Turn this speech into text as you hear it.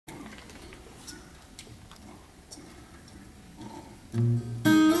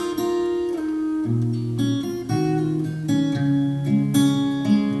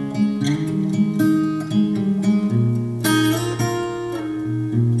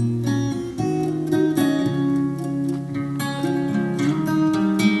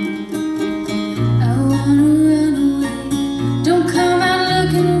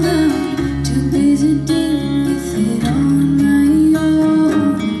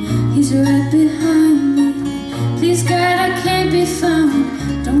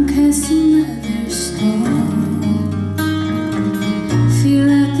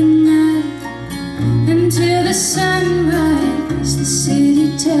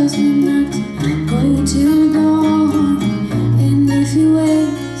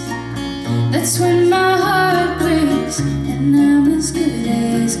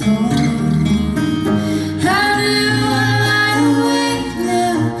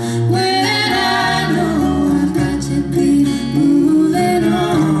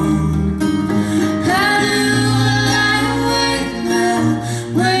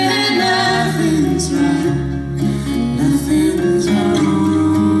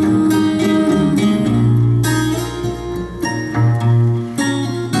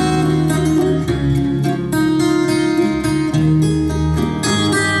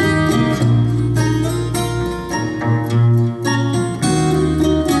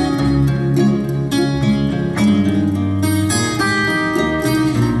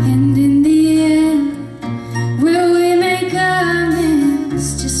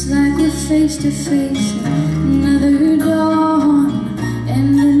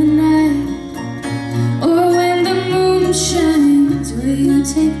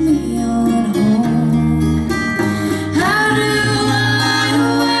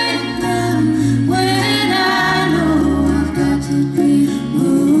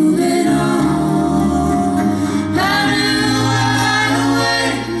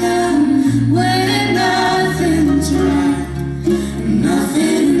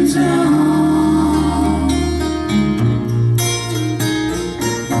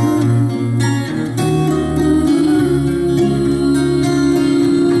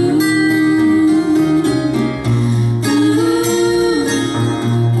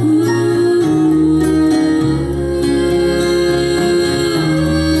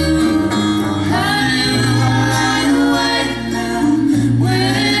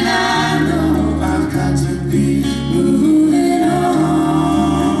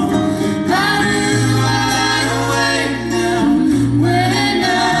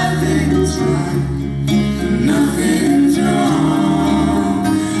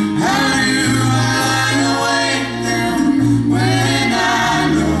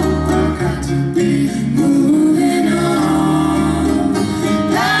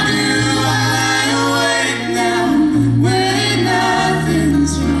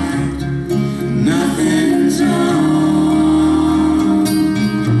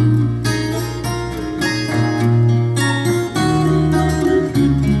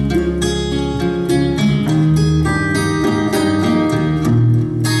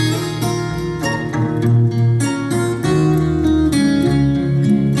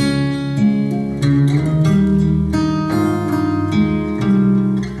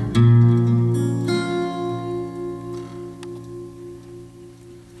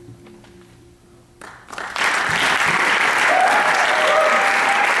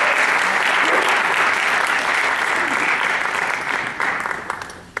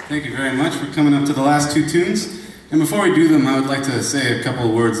Thank you very much for coming up to the last two tunes. And before we do them, I would like to say a couple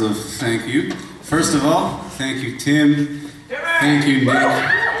of words of thank you. First of all, thank you, Tim. Thank you, Nick.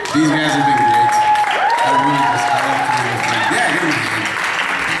 These guys have been great. I really just love playing with them. Yeah, give them a hand.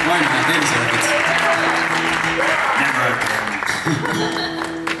 Why not? They deserve it. Never.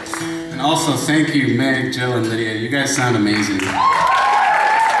 And also, thank you, Meg, Jill, and Lydia. You guys sound amazing.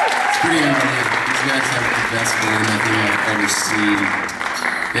 It's pretty unbelievable. These guys have the best blend I think I've ever seen.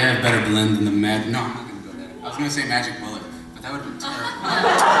 They have better blend than the Magic. No, I'm not going to go there. I was going to say Magic Bullet, but that would have been terrible.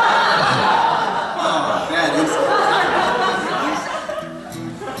 Oh, that is.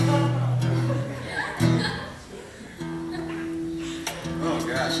 Oh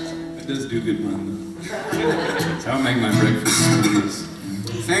gosh, that does do good blend though. That's how I make my breakfast.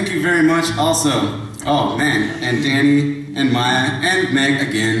 Thank you very much. Also, oh man, and Danny and Maya and Meg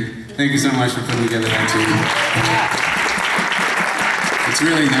again. Thank you so much for putting together that tune. It's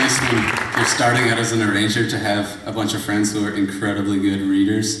really nice when you're starting out as an arranger to have a bunch of friends who are incredibly good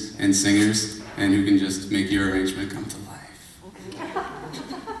readers and singers and who can just make your arrangement come to life.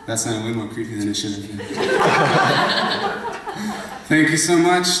 That sounded way more creepy than it should have been. Thank you so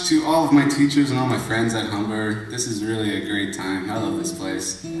much to all of my teachers and all my friends at Humber. This is really a great time. I love this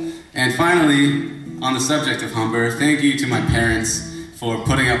place. And finally, on the subject of Humber, thank you to my parents for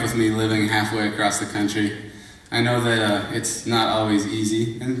putting up with me living halfway across the country. I know that it's not always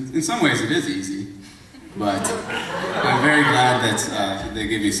easy, and in some ways it is easy, but I'm very glad that they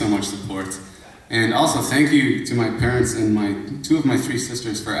give me so much support. And also thank you to my parents and two of my three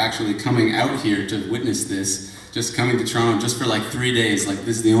sisters for actually coming out here to witness this. Just coming to Toronto just for like 3 days. Like,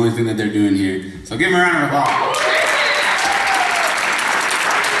 this is the only thing that they're doing here. So give them a round of applause.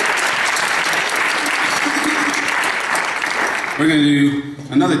 We're gonna do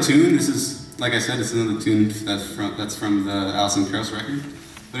another tune. This is, like I said, it's another tune that's from the Alison Krauss record.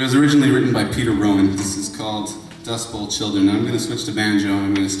 But it was originally written by Peter Rowan. This is called Dust Bowl Children. Now I'm gonna switch to banjo and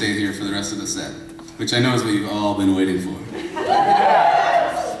I'm gonna stay here for the rest of the set, which I know is what you've all been waiting for.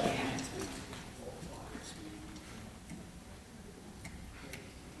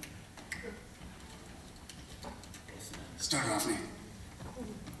 Start off me.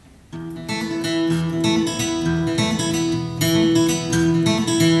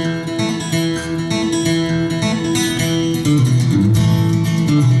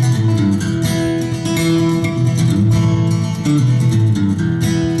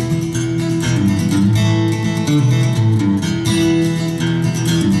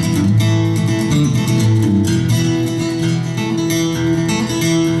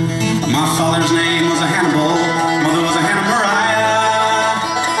 My father's name was a Hannibal.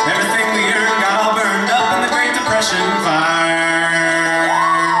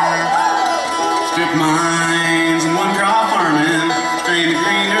 Strip mines and one crop farming, drain the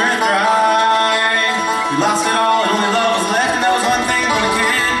green earth dry.